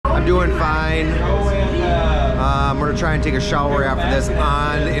I'm doing fine. I'm gonna try and take a shower after this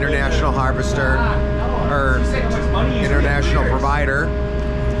on the International Harvester, or International Provider.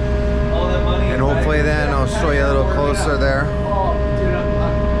 And hopefully then I'll show you a little closer there.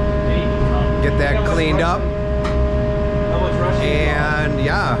 Get that cleaned up. And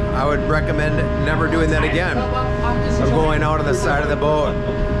yeah, I would recommend never doing that again. I'm going out on the side of the boat.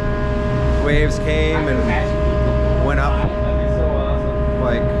 Waves came and went up.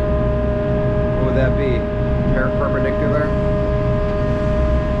 Like, what would that be? Perpendicular?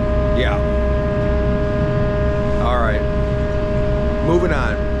 Yeah. Alright. Moving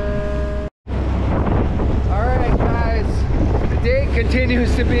on. Alright guys, the day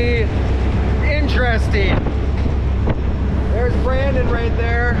continues to be interesting. There's Brandon right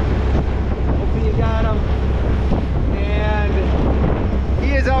there. Hopefully you got him. And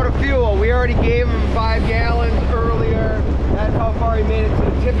he is out of fuel. We already gave him 5 gallons earlier. That's how far he made it to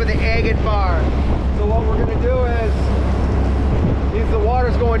the tip of the agate bar. So what we're gonna do is, the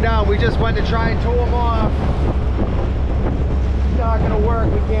water's going down. We just went to try and tow him off. It's not gonna work,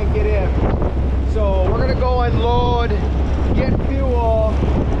 we can't get in. So we're gonna go unload, get fuel,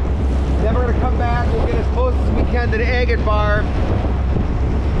 then we're gonna come back, we'll get as close as we can to the agate bar.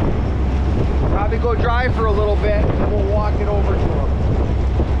 Probably go drive for a little bit, and then we'll walk it over to him.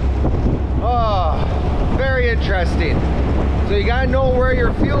 Oh, very interesting. So you gotta know where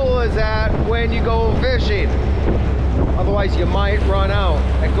your fuel is at when you go fishing. Otherwise you might run out.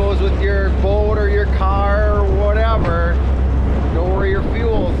 That goes with your boat or your car or whatever. Know where your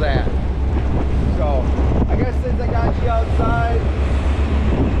fuel's at. So I guess since I got you outside,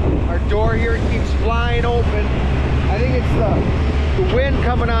 our door here keeps flying open. I think it's the wind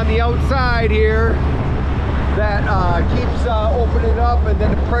coming on the outside here that keeps opening up, and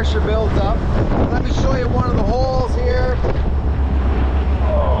then the pressure builds up. Let me show you one of the holes here.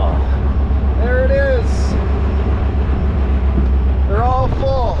 Oh, there it is. They're all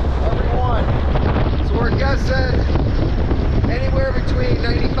full, every one. So we're guessing anywhere between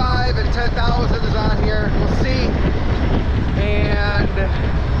 95 and 10,000 is on here. We'll see. And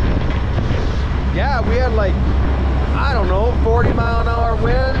yeah, we had like, I don't know, 40-mile-an-hour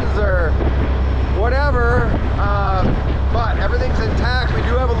winds or whatever, but everything's intact. We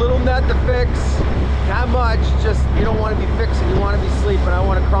do have a little net to fix, not much, just you don't want to be fixing, you want to be sleeping. I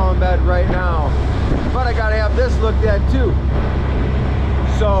want to crawl in bed right now, but I gotta have this looked at too.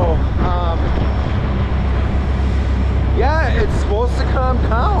 So yeah, it's supposed to calm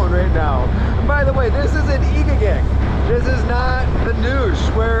down right now. And by the way, this isn't Igagik. This is not the Noosh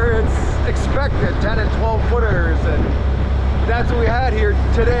where it's expected 10 and 12 footers, and that's what we had here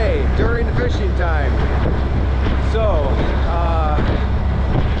today during the fishing time. So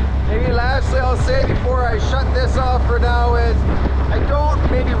maybe lastly I'll say before I shut this off for now is I don't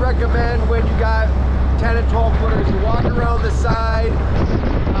maybe recommend when you got 10 and 12 footers you walk around the side.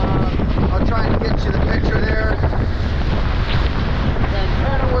 I'll try and get you the picture there. The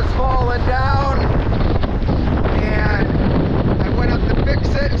antenna was falling down and I went up to fix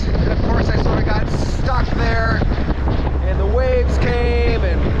it, and of course I sort of got stuck there and the waves came,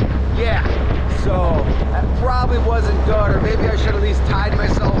 and yeah, so that probably wasn't good, or maybe I should at least tied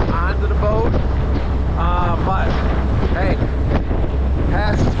myself onto the boat, but hey,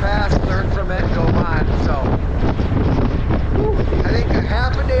 past is past, learn from it, go on. So I think a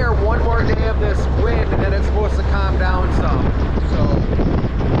half a day or one more day of this wind, and then it's supposed to calm down some. So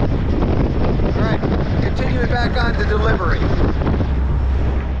all right, continuing back on to delivery.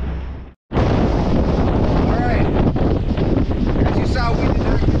 We did not get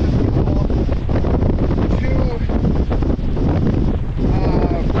the fuel to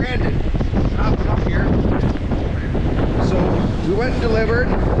Brandon. Up here. So we went and delivered.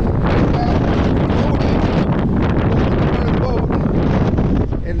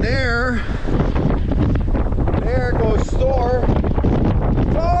 And there goes Thor.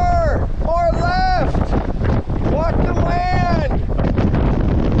 Thor! More left! Walk the land!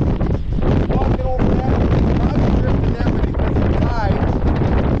 Walking over that. I'm drifting that way because of the tide.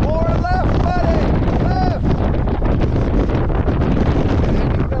 More left, buddy! Left! And then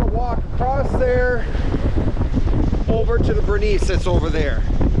you've got to walk across there over to the Bernice that's over there.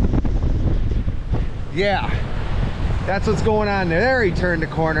 Yeah. That's what's going on there. There he turned the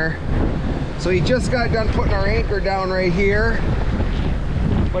corner. So he just got done putting our anchor down right here.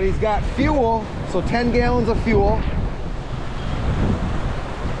 But he's got fuel, so 10 gallons of fuel.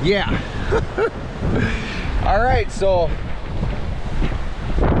 Yeah. All right, so,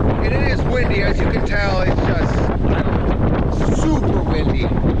 and it is windy, as you can tell. It's just, I don't know, super windy.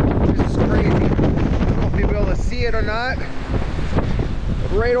 This is crazy. I don't know if you'll be able to see it or not.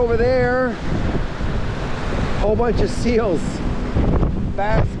 right over there, a whole bunch of seals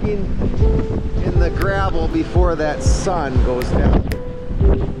basking in the gravel before that sun goes down.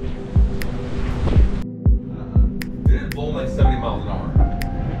 It is blowing like 70 miles an hour.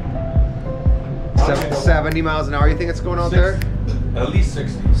 70 miles an hour, you think it's going out there? At least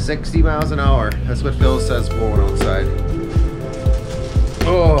 60. 60 miles an hour. That's what Phil says blowing outside.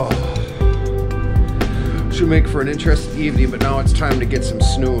 Oh. Should make for an interesting evening, but now it's time to get some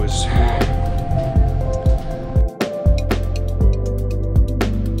snooze.